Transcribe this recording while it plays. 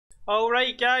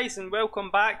Alright guys, and welcome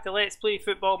back to Let's Play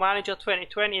Football Manager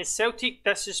 2020 as Celtic.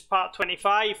 This is part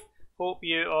 25. Hope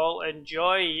you all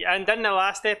enjoy. And in the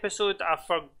last episode I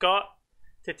forgot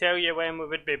to tell you when we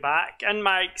would be back. In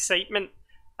my excitement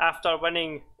after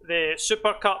winning the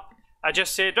Super Cup, I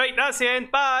just said, right, that's the end,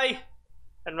 bye!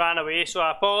 And ran away, so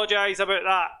I apologise about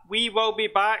that. We will be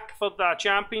back for the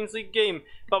Champions League game,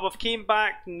 but we've came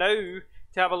back now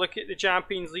to have a look at the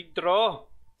Champions League draw.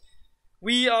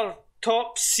 We are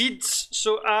top seeds,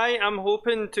 so I am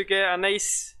hoping to get a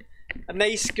nice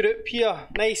group here,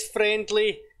 nice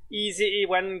friendly, easy to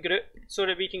win group, so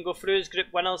that we can go through as group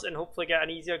winners and hopefully get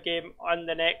an easier game on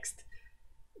the next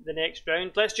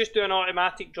round. Let's just do an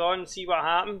automatic draw and see what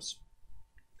happens.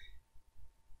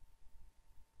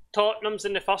 Tottenham's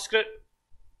in the first group.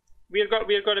 We're going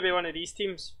to be one of these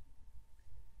teams,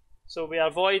 so we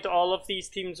avoid all of these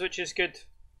teams, which is good.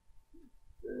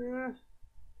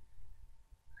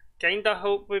 Kinda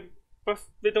hope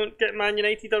we don't get Man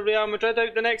United or Real Madrid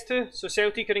out the next two. So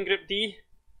Celtic are in Group D.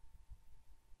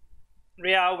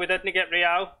 Real, we didn't get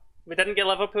Real. We didn't get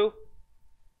Liverpool.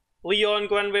 Lyon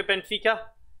go in with Benfica.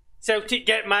 Celtic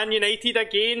get Man United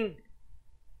again.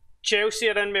 Chelsea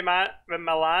are in with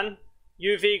Milan.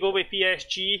 Juve go with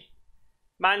PSG.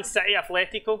 Man City,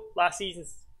 Atletico. Last season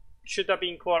should have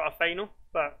been quarter final,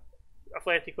 but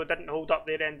Atletico didn't hold up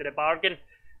their end of the bargain.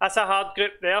 That's a hard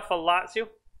group there for Lazio.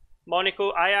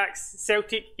 Monaco, Ajax,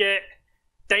 Celtic get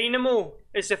Dynamo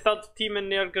is the third team in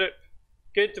their group.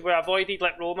 Good, we avoided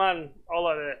like Roma and all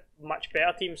of the much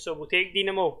better teams, so we'll take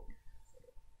Dynamo.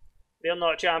 They're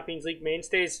not Champions League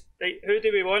mainstays. Right, who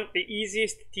do we want? The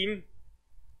easiest team.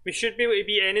 We should be able to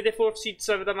beat any of the fourth seeds,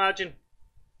 I would imagine.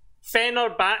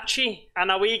 Fenerbahce, an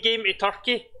away game to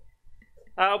Turkey.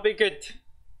 That'll be good.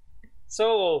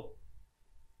 So,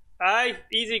 aye,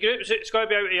 easy groups. It's got to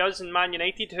be out of us and Man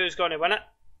United who's going to win it.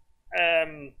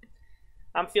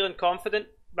 I'm feeling confident,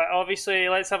 but obviously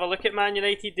let's have a look at Man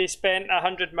United. They spent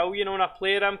 100 million on a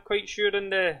player, I'm quite sure, in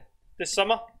the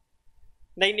summer.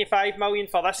 95 million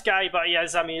for this guy, but he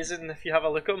is amazing if you have a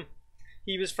look at him.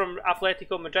 He was from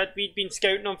Atletico Madrid. We'd been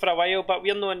scouting him for a while, but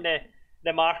we're not in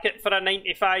the market for a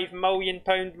 95 million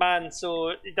pound man,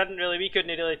 so we couldn't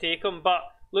really take him. But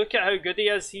look at how good he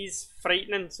is. He's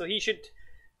frightening, so he should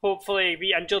hopefully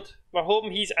be injured. We're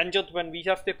hoping he's injured when we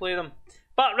have to play them.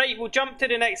 But right, we'll jump to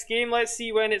the next game. Let's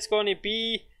see when it's going to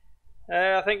be.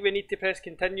 I think we need to press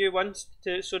continue once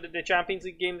so that the Champions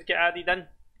League games get added in.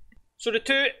 So the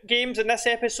two games in this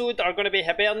episode are going to be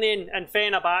Hibernian and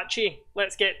Fenerbahce.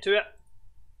 Let's get to it.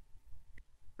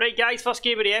 Right guys, first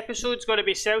game of the episode is going to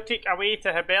be Celtic away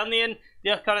to Hibernian.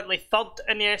 They're currently third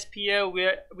in the SPL.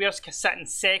 We're sitting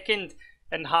second,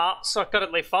 and Hearts are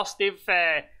currently first. They've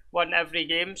won every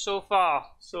game so far,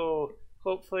 so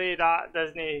hopefully that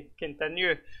doesn't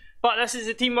continue. But this is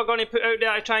the team we're going to put out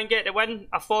there to try and get the win.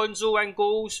 Afonso in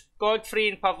goals, Godfrey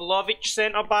and Pavlovic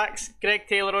centre backs, Greg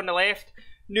Taylor on the left,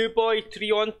 new boy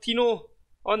Triontino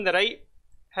on the right.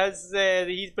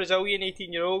 He's Brazilian,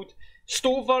 18-year-old.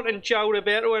 Stover and João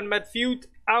Roberto in midfield,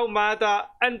 Almada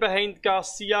in behind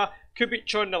Garcia,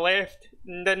 Kubic on the left,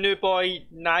 and the new boy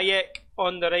Nayek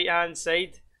on the right hand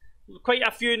side. Quite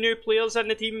a few new players in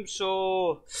the team,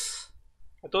 so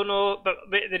I don't know, but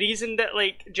the reason that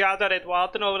like Jada,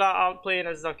 Eduardo and all that aren't playing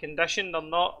is their condition.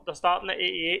 They're starting at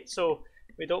 88, so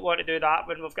we don't want to do that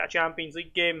when we've got a Champions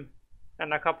League game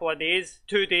in a couple of days.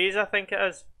 2 days I think it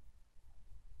is.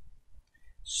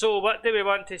 So what do we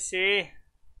want to say?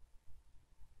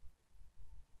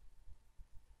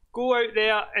 Go out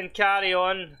there and carry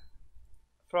on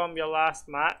from your last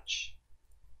match.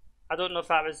 I don't know if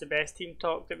that was the best team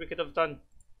talk that we could have done.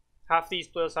 Half these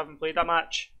players haven't played a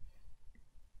match.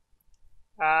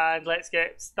 And let's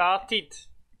get started.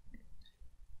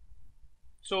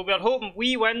 So we're hoping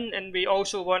we win, and we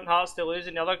also want Hearts to lose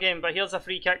in the other game. But here's a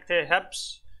free kick to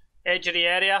Hibs. Edge of the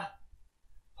area.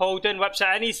 Holden whips it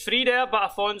in. He's free there, but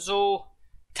Afonso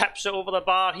tips it over the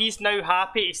bar. He's now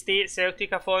happy to stay at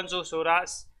Celtic, Afonso, so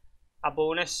that's a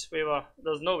bonus.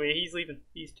 There's no way he's leaving.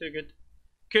 He's too good.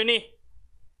 Cooney.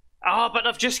 But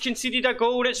they've just conceded a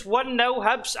goal. It's 1-0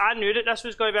 Hibs. I knew that this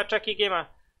was going to be a tricky game. I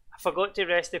forgot to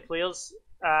rest the players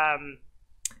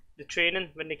the training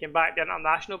when they came back the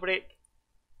international break.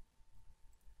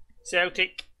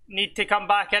 Celtic need to come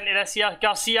back into this here.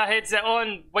 Garcia heads it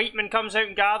on. Whiteman comes out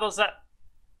and gathers it.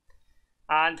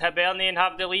 And Hibernian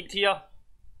have the lead here,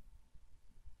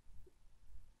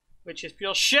 which is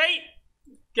pure shite.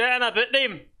 Get in a bit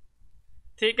them.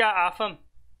 Take that off him.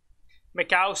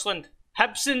 McAlsland.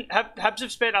 Hibs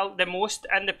have spent the most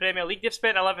in the Premier League. They've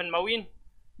spent 11 million.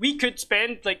 We could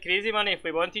spend like crazy money if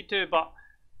we wanted to, but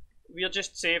we're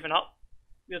just saving up.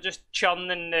 we're just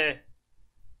churning the...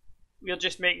 We're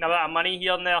just making a bit of money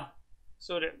here and there.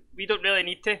 So that we don't really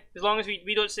need to. As long as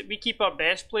we keep our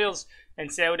best players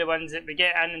and sell the ones that we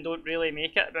get in and don't really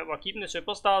make it. But we're keeping the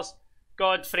superstars.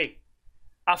 Godfrey.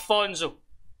 Afonso.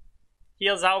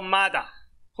 Here's Almada.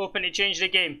 Hoping to change the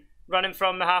game. Running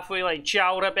from the halfway line.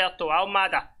 Ciao Roberto.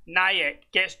 Almada.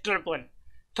 Nayek gets dribbling.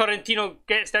 Torrentino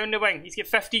gets down the wing. He's got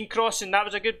 15 crossing. That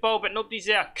was a good ball, but nobody's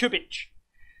there. Kubic.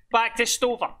 Back to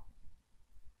Stover.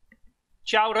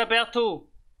 Ciao Roberto.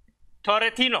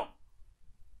 Torrentino.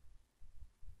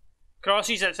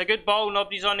 Crosses. It's a good ball.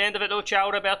 Nobody's on the end of it though. Ciao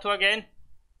Roberto again.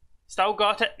 Still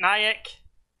got it. Nayek.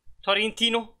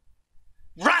 Torrentino.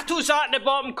 Rattles at the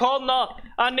bottom corner.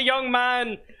 And the young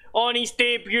man on his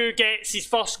debut gets his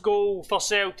first goal for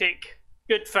Celtic.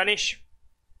 Good finish.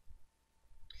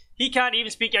 He can't even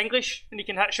speak English and he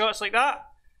can hit shots like that.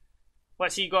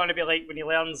 What's he going to be like when he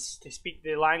learns to speak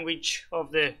the language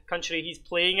of the country he's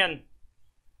playing in?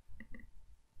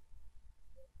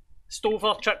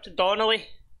 Stover trip to Donnelly.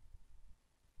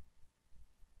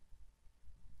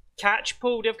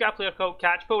 Catchpole, they've got a player called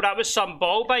Catchpole. That was some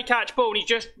ball by Catchpole and he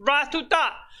just rattled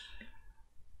that.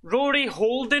 Rory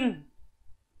Holden.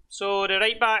 So the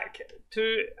right back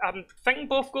two, I'm thinking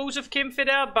both goals have came for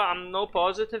there, but I'm not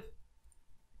positive.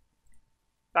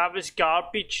 That was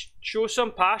garbage. Show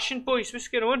some passion, boys. What's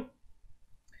going on?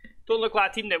 Don't look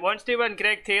like a team that wants to win.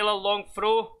 Greg Taylor, long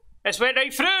throw. It's went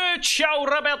right through. Ciao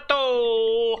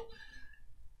Roberto.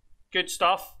 Good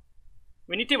stuff.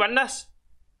 We need to win this.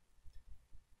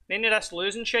 None of this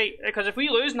losing shite. Because if we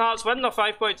lose and Hearts win, they're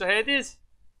 5 points ahead of us.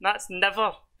 That's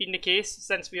never been the case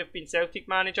since we have been Celtic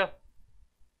manager.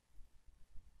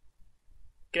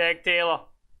 Greg Taylor.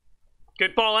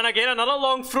 Good ball in again. Another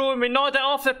long throw and we nod it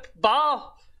off the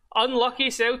bar. Unlucky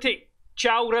Celtic.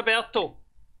 Ciao Roberto.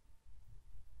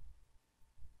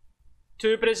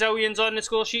 2 Brazilians on the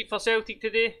score sheet for Celtic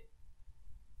today.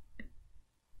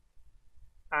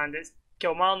 And it's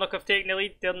Kilmarnock have taken the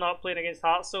lead. They're not playing against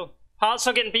Hearts, so Hearts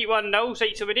are getting beat 1-0.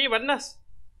 Right, so we need to win this.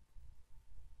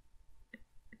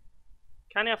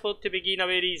 Can I afford to be giving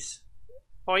away these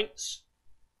points?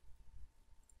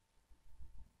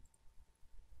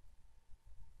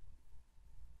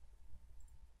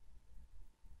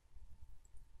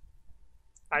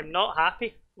 I'm not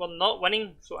happy. We're not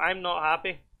winning, so I'm not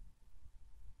happy.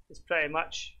 It's pretty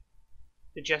much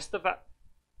the gist of it.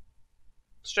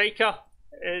 Striker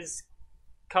is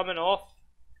coming off.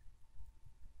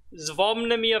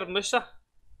 Zvomnimir Musa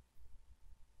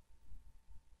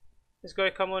is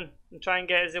going to come on and try and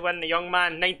get us a win. The young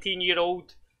man,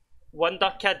 19-year-old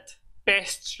wonder kid,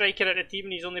 best striker at the team,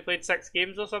 and he's only played 6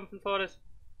 games or something for us.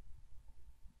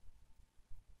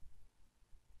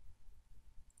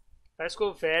 Let's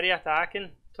go very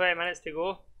attacking. 20 minutes to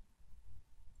go.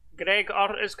 Greg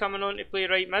Urt is coming on to play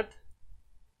right mid.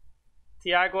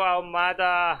 Thiago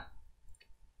Almada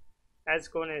is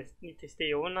going to need to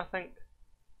stay on, I think.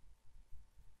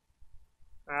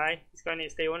 Aye, he's going to need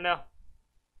to stay on there.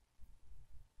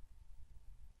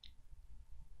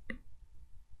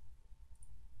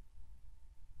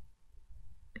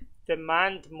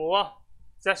 Demand more.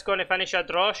 Is this going to finish a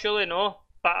draw? Surely no.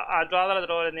 But I'd rather a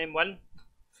draw than them win.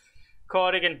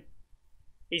 Corrigan.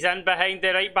 He's in behind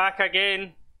the right back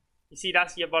again. You see,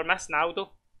 that's your miss now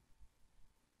though.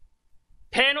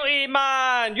 Penalty,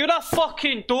 man! You're a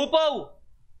fucking double!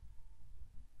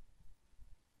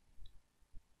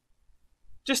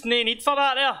 Just no need for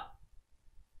that there.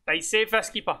 Right, save this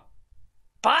keeper.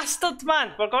 Bastard,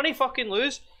 man! We're gonna fucking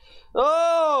lose.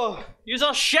 Oh! You're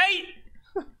a shite!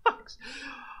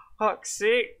 Fuck's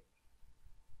sake.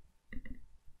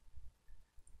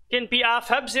 Getting beat off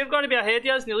Hibs, they've got to be ahead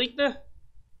of us in the league now.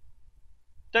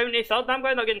 Down to 3rd, I'm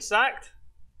glad not getting sacked.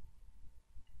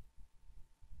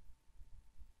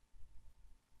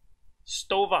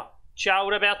 Stover. Ciao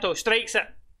Roberto. Strikes it.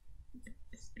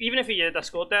 Even if he had a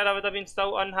scored there, I would have been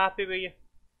still unhappy with you.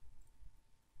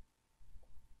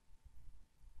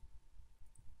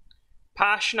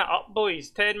 Passionate up, boys.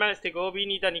 10 minutes to go. We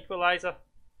need an equaliser.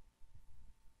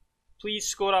 Please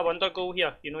score a wonder goal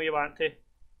here. You know you want to.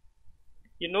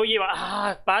 You know you want...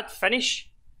 Ah, bad finish.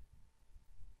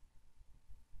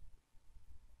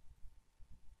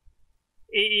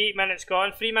 $88 minutes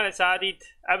gone. 3 minutes added.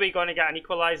 Are we going to get an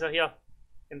equaliser here?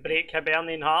 And break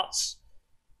Hibernian Hearts.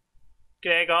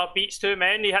 Gregor beats 2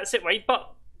 men. He hits it wide,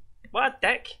 but... What a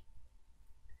dick.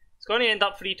 It's going to end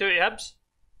up 3-2 to Hibs.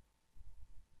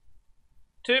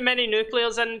 Too many new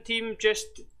players in the team.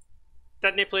 Just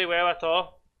didn't play well at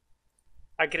all.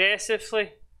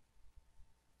 Aggressively.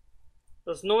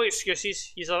 There's no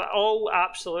excuses. These are all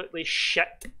absolutely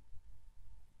shit.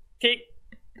 Take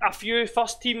a few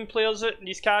first team players out and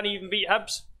you can't even beat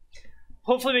Hibs.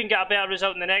 Hopefully we can get a better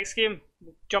result in the next game.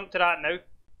 We'll jump to that now.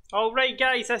 Alright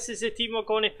guys, this is the team we're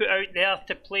going to put out there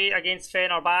to play against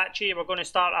Fenerbahce. We're going to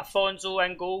start Afonso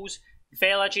in goals,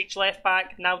 Velajic left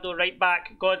back, Naldo right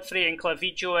back, Godfrey and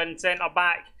Clavijo in centre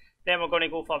back. Then we're going to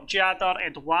go for Jadar,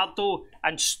 Eduardo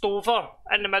and Stover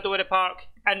in the middle of the park,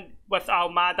 and with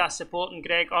Almada supporting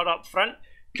Gregor up front.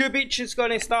 Kubic is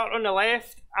going to start on the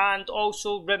left, and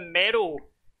also Romero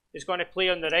is going to play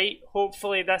on the right.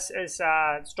 Hopefully this is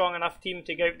a strong enough team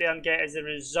to go out there and get as a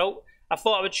result. I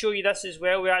thought I would show you this as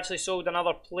well. We actually sold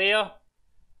another player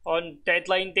on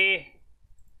deadline day.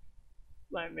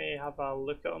 Let me have a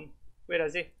look at him. Where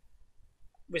is he?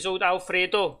 We sold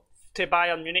Alfredo to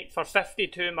Bayern Munich for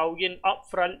 52 million up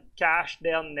front, cash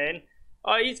there and then.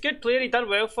 Oh, he's a good player. He done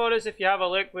well for us. If you have a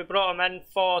look, we brought him in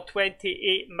for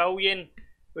 28 million.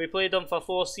 We played him for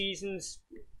 3 seasons,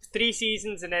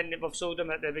 and then we've sold him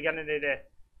at the beginning of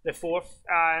the 4th.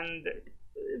 And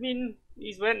I mean,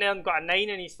 he's went there and got a 9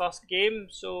 in his first game,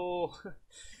 so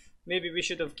maybe we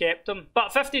should have kept him.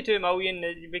 But 52 million,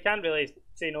 we can't really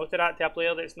say no to that, to a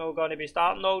player that's not going to be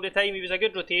starting all the time. He was a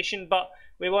good rotation, but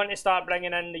we want to start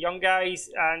bringing in the young guys,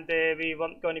 and we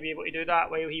weren't going to be able to do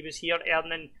that while he was here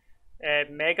earning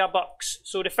mega bucks.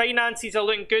 So the finances are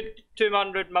looking good.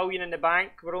 200 million in the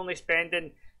bank. We're only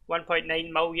spending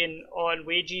 1.9 million on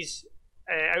wages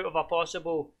out of a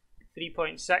possible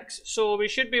 3.6, so we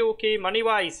should be okay money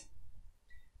wise.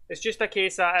 It's just a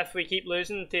case that if we keep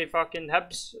losing to fucking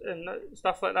Hibs and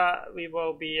stuff like that, we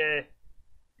will be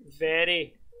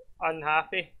very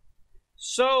unhappy.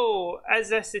 So, is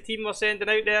this the team we're sending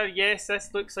out there? Yes, this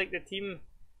looks like the team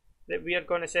that we are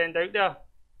going to send out there.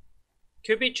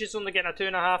 Kubic is only getting a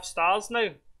 2.5 stars now.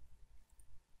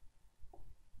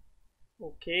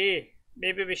 Okay,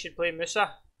 maybe we should play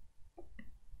Musa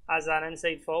as an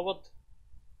inside forward.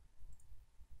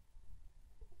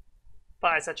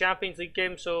 But it's a Champions League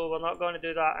game, so we're not going to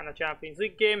do that in a Champions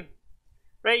League game.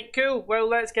 Right, cool. Well,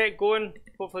 let's get going.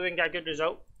 Hopefully we can get a good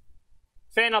result.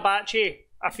 Fenerbahce,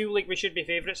 I feel like we should be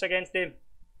favourites against them.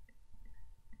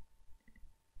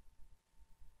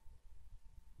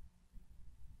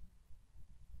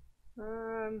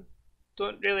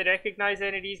 Don't really recognise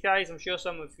any of these guys. I'm sure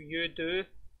some of you do.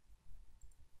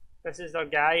 This is their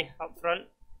guy up front.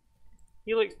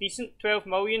 He looks decent. 12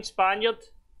 million, Spaniard.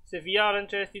 Sevilla are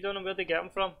interested on him. Where they get him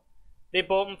from? They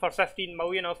bought him for 15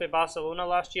 million off of Barcelona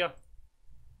last year.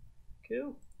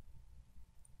 Cool.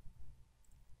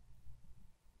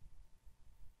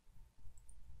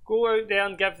 Go out there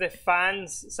and give the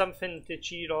fans something to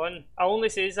cheer on. I only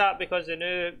say that because the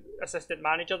new assistant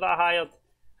manager that I hired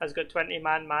has got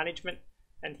 20-man management,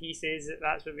 and he says that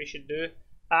that's what we should do.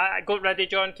 I got rid of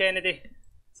John Kennedy.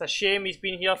 It's a shame, he's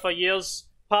been here for years,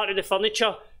 part of the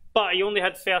furniture, but he only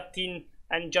had 13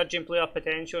 in judging player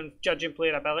potential and judging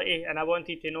player ability, and I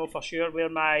wanted to know for sure where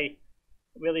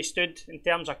he stood in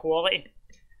terms of quality.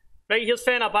 Right, here's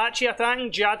Fenerbahce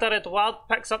attacking. Jadar Eduard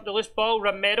picks up the loose ball.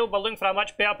 Romero, we're looking for a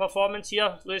much better performance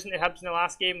here. Losing to Hibs in the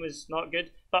last game was not good,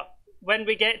 but when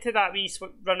we get to that wee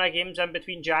run of games in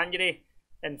between January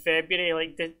and February,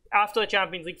 like after the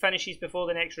Champions League finishes before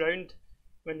the next round,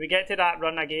 when we get to that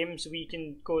run of games, we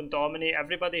can go and dominate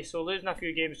everybody. So losing a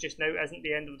few games just now isn't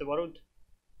the end of the world.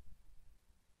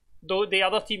 Though the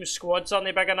other team's squads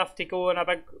aren't big enough to go on a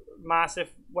big, massive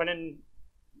winning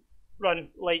run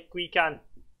like we can.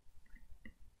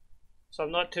 So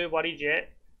I'm not too worried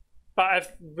yet. But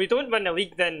if we don't win the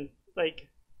league, then, like,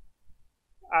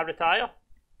 I retire.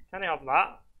 Can't have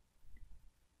that.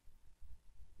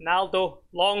 Naldo,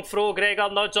 long throw, Gregor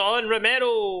nods it on.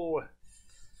 Romero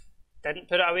didn't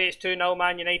put it away. It's 2-0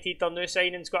 Man United. Their new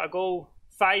signing's got a goal.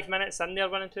 5 minutes in there,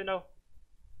 winning 2-0.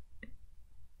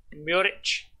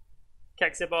 Muric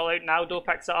kicks the ball out. Naldo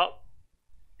picks it up.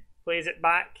 Plays it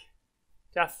back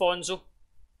to Afonso.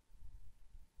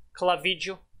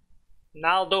 Clavijo.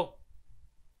 Naldo.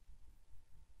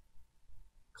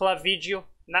 Clavijo.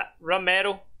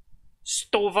 Romero.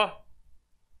 Stover.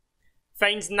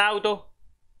 Finds Naldo.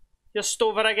 Here's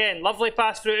Stover again. Lovely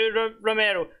pass through to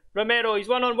Romero. Romero, he's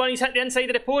 1-on-1. He's hit the inside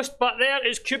of the post, but there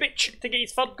is Kubic to get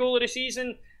his 3rd goal of the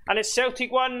season. And it's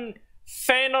Celtic 1,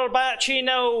 Fenerbahce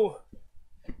now.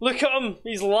 Look at him.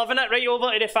 He's loving it. Right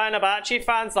over to the Fenerbahce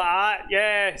fans like that.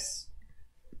 Yes.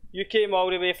 You came all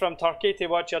the way from Turkey to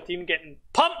watch your team getting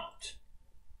pumped.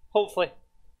 Hopefully.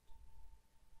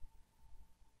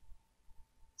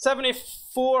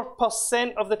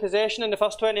 74% of the possession in the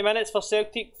first 20 minutes for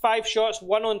Celtic. 5 shots,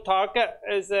 1 on target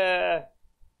is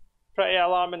pretty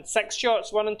alarming. 6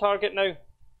 shots, 1 on target now.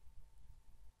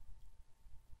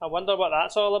 I wonder what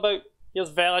that's all about.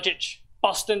 Here's Velajic.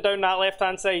 busting down that left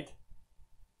hand side.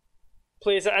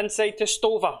 Plays it inside to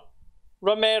Stover.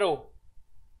 Romero.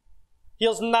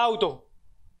 Here's Naldo.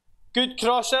 Good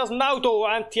cross, there's Naldo,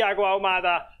 and Thiago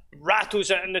Almada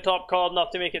rattles it in the top corner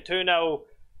to make it 2-0.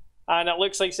 And it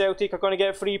looks like Celtic are going to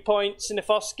get 3 points in the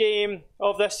first game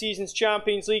of this season's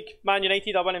Champions League. Man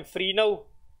United are winning 3-0.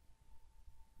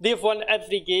 They've won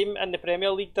every game in the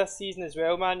Premier League this season as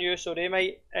well, Man U, so they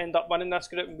might end up winning this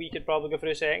group and we could probably go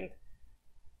through second.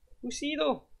 We'll see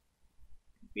though.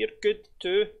 We're good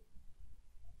too.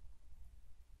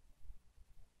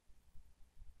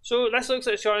 So this looks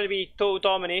like it's going to be total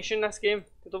domination this game.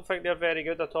 I don't think they're very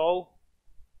good at all.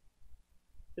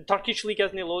 The Turkish league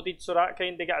isn't loaded, so that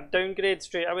kind of get a downgrade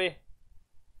straight away.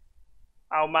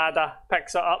 Almada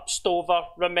picks it up. Stover,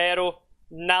 Romero,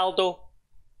 Naldo.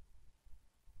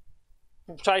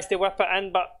 Tries to whip it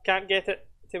in but can't get it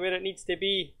to where it needs to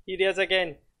be. Here he is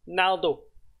again. Naldo.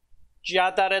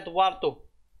 Jadar Eduardo.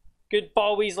 Good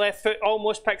ball with his left foot.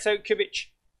 Almost picks out Kubic.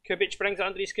 Kubic brings it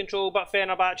under his control, but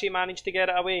Fenerbahce managed to get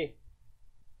it away.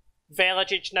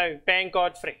 Velicic now. Ben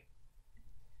Godfrey.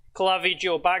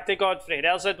 Clavijo. Back to Godfrey.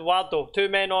 There's Eduardo. 2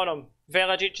 men on him.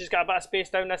 Velicic has got a bit of space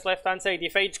down this left hand side. He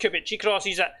finds Kubic. He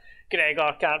crosses it.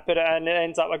 Gregor can't put it in. It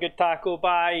ends up a good tackle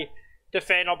by the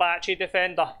Fenerbahce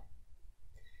defender.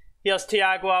 Here's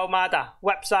Thiago Almada.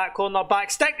 Whips that corner back.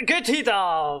 Stick. Good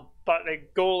header. But the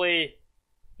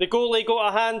goalie got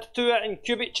a hand to it and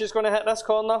Kubic is going to hit this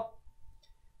corner.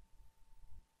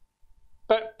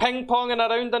 But ping-ponging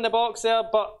around in the box there,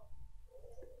 but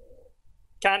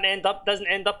doesn't end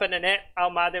up in the net.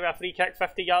 Almada with a free kick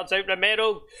 50 yards out.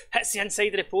 Romero hits the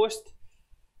inside of the post.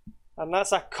 And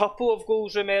that's a couple of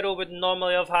goals Romero would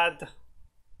normally have had,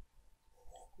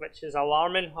 which is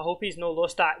alarming. I hope he's not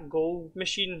lost that goal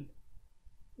machine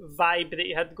vibe that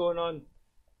he had going on.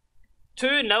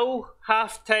 2-0,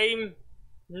 half time.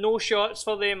 No shots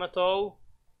for them at all.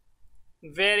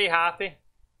 Very happy.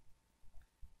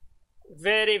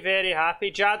 Very, very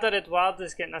happy. Jadar Eduardo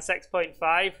is getting a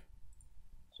 6.5.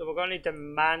 So we're going to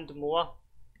demand more.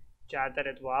 Jadar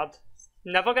Eduardo.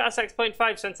 Never got a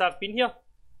 6.5 since I've been here.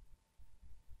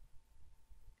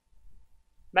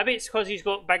 Maybe it's because he's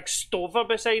got big Stover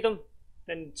beside him.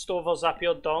 And Stover's a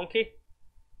pure donkey.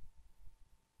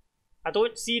 I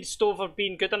don't see Stover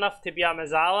being good enough to be a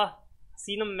Mazzala. I've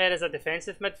seen him more as a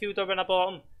defensive midfielder when I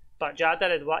bought him. But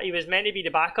Jadar Eduardo, he was meant to be the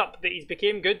backup, but he's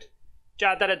became good.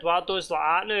 Jadar Eduardo's like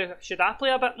that now. Should I play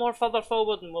a bit more further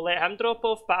forward and we'll let him drop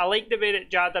off? But I like the way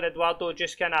that Jadar Eduardo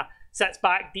just kind of sits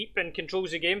back deep and controls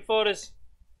the game for us.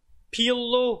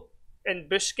 Pirlo and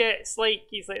Busquets, like,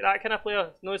 he's like that kind of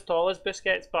player. He's not as tall as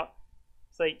Busquets, but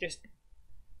it's like just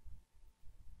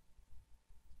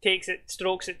takes it,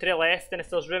 strokes it to the left, and if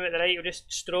there's room at the right, he'll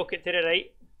just stroke it to the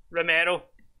right. Romero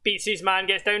beats his man,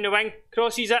 gets down the wing,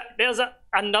 crosses it. There's it.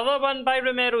 Another one by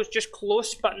Romero's just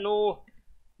close, but no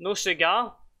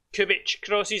cigar. Kubic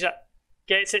crosses it,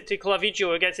 gets it to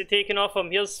Clavijo, gets it taken off him.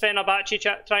 Here's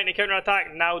Fenerbahce trying to counter attack.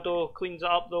 Naldo cleans it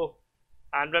up though,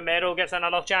 and Romero gets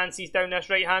another chance. He's down this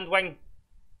right hand wing,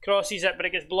 crosses it, but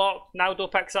it gets blocked. Naldo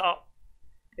picks it up.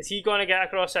 Is he going to get a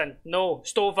cross in? No.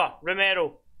 Stover,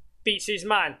 Romero beats his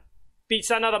man,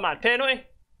 beats another man. Penalty?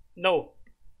 No.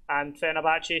 And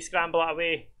Fenerbahce scramble it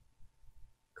away.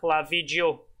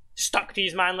 Clavijo stuck to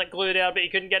his man like glue there, but he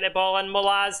couldn't get the ball in.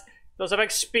 Molaz, there's a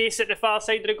big space at the far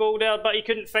side of the goal there, but he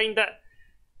couldn't find it.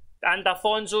 And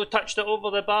Afonso touched it over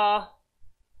the bar.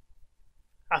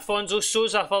 Afonso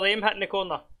Sousa for them hitting the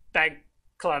corner. Big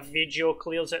Clavijo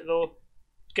clears it though.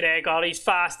 Gregor, he's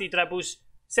fast, he dribbles.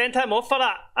 Send him off for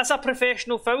that. That's a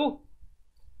professional foul.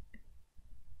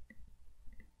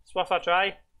 It's worth a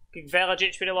try.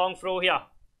 Velicic for the long throw here.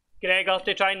 Gregor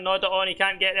to try and nod it on. He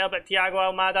can't get there, but Thiago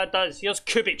Almada does. Here's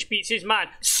Kubic, beats his man.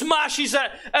 Smashes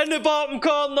it in the bottom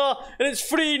corner. And it's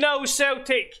 3-0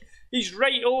 Celtic. He's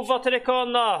right over to the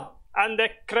corner. And the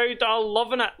crowd are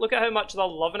loving it. Look at how much they're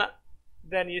loving it.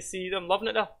 Then you see them loving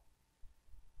it there.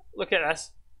 Look at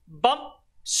this. Bump.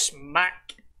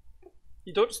 Smack.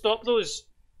 You don't stop those.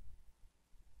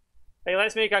 Right,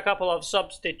 let's make a couple of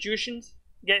substitutions.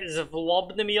 Get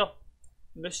Zvlobnimir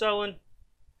Musa.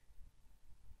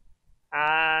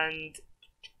 And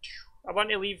I want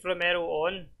to leave Romero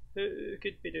on. Who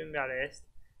could be doing the rest?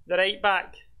 The right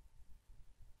back.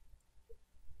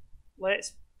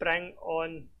 Let's bring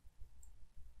on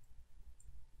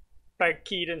Big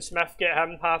Kieran Smith. Get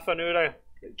him half an hour of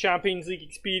Champions League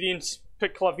experience.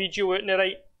 Put Clavijo out in the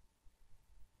right.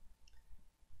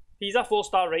 He's a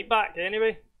 4-star right back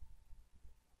anyway.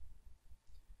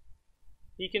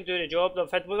 He can do the job. They've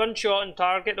had 1 shot on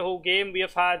target the whole game. We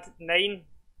have had 9.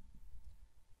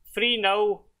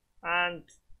 3-0, and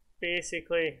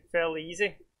basically fairly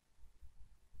easy.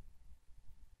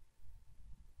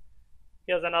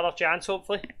 Here's another chance,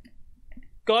 hopefully.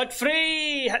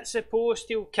 Godfrey hits the post.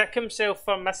 He'll kick himself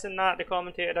for missing that, the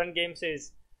commentator in game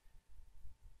says.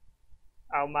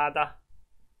 Almada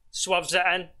swerves it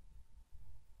in,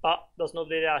 but there's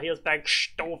nobody there. Here's Big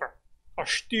Stover. Or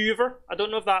Stuver. I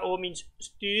don't know if that O means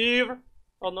Stuver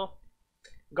or no.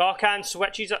 Gorkan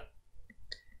switches it.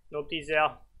 Nobody's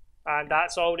there. And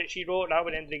that's all that she wrote. That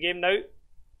would end the game now.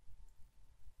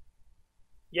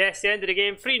 Yes, the end of the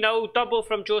game. 3-0. Double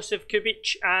from Joseph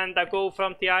Kubic and a goal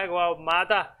from Thiago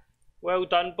Almada. Well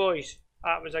done, boys.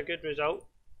 That was a good result.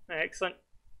 Excellent.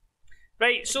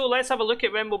 Right, so let's have a look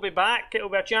at when we'll be back. It'll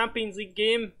be a Champions League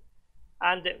game.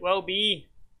 And it will be...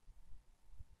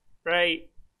 Right.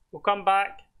 We'll come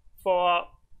back for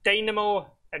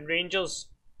Dynamo and Rangers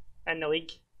in the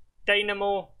league.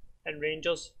 Dynamo and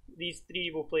Rangers. These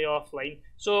three will play offline.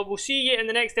 So we'll see you in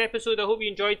the next episode. I hope you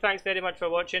enjoyed. Thanks very much for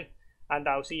watching. And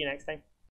I'll see you next time.